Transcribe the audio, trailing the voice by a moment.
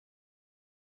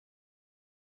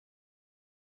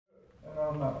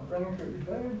And I'm running through your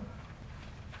thing.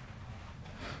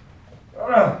 I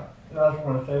just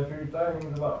want to say a few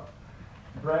things about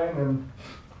Brandon,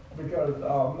 because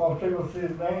most people see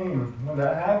his name when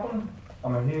that happened. I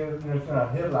mean, he was just in a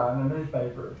headline in the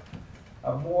newspaper.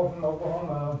 A boy from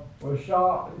Oklahoma was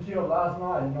shot and killed last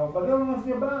night, but they don't know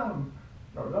anything about him.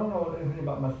 They don't know anything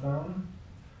about my son.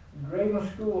 Grade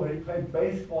in school, he played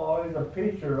baseball. He's a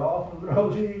pitcher, all from the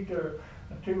league to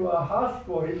high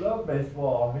school. He loved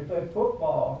baseball. He played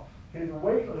football. He's a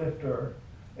weightlifter.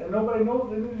 And nobody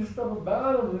knows any of this stuff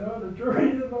about him, the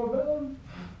jury doesn't know about him.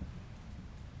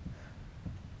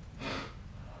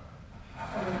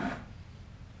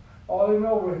 All they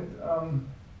know is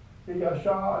he got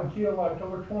shot and killed on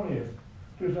October 20th,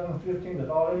 2015. That's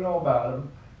all they know about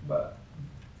him.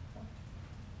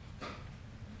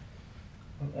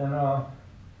 And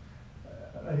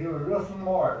he was real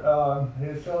smart.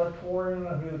 His salutatorian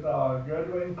of his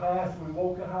graduating class, we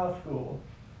woke in high school.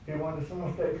 He went to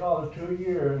Seminole State College 2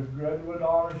 years, graduate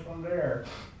honors from there.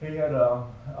 He had a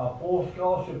full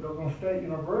scholarship to Oklahoma State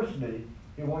University.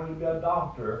 He wanted to be a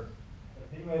doctor.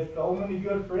 He made so many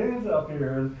good friends up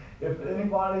here. If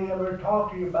anybody ever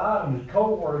talked to you about him, his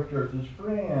co-workers, his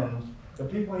friends, the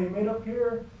people he met up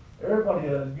here, everybody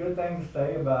has good things to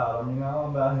say about him,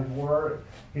 about his work.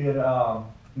 He had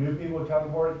new people come to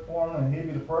work for him, and he'd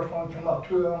be the first one to come up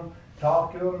to him,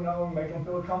 talk to him, and make him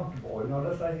feel comfortable.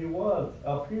 That's how he was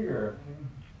up here.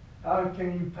 How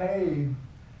can you pay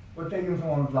for taking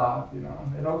someone's life,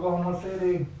 In Oklahoma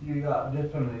City, you got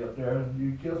death penalty up there.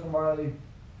 You kill somebody,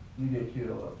 you get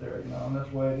killed up there, and that's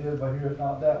the way it is, but here it's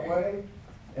not that way.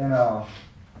 And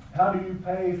how do you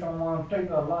pay someone to take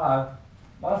their life?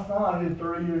 My son is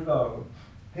 3 years old.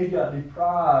 He got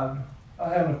deprived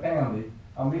of having a family,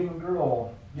 of meeting a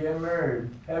girl, getting married,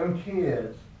 having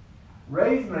kids,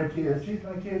 raising their kids, teaching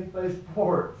their kids to play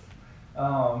sports.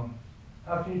 How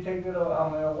can you take it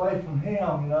away from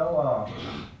him, How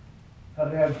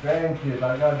to have grandkids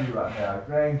like I do right now,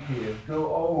 grandkids, grow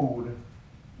old,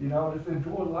 just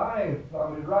enjoy life.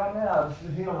 Right now, this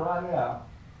is him right now.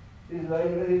 He's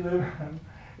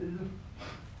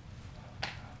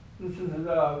this is his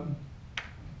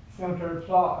cemetery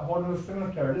plot, Juneau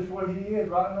Cemetery. This is where he is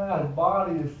right now. His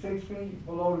body is 6 feet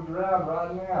below the ground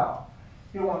right now.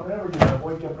 He won't never get up,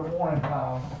 wake up in the morning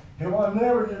time. He won't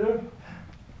never get up.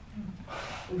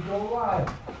 Enjoy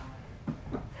life.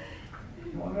 He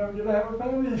won't never get to have a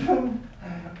family.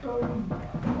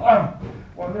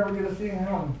 Won't never get to see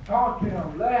him, talk to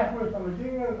him, laugh with him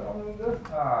again. This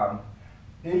time,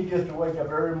 he gets to wake up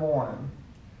every morning.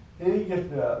 He gets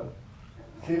to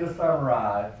see the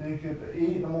sunrise. He gets to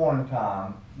eat in the morning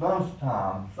time,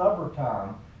 lunchtime, supper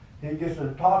time. He gets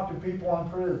to talk to people in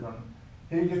prison.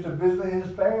 He gets to visit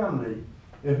his family.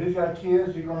 If he's got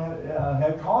kids, he's going to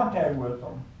have contact with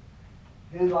them.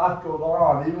 His life goes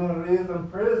on. Even when he is in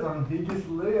prison, he gets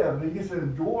to live. He gets to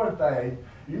enjoy things.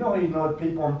 He knows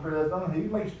people in prison. He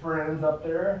makes friends up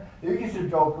there. He gets to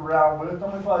joke around with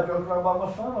them. If I joke around about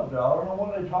my son up there, I don't know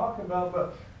what they talk about,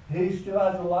 but he still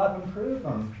has a life in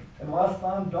prison. And my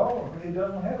son don't. He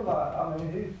doesn't have a life.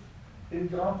 He's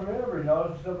gone forever.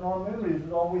 It's just our memories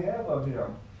is all we have of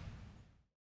him.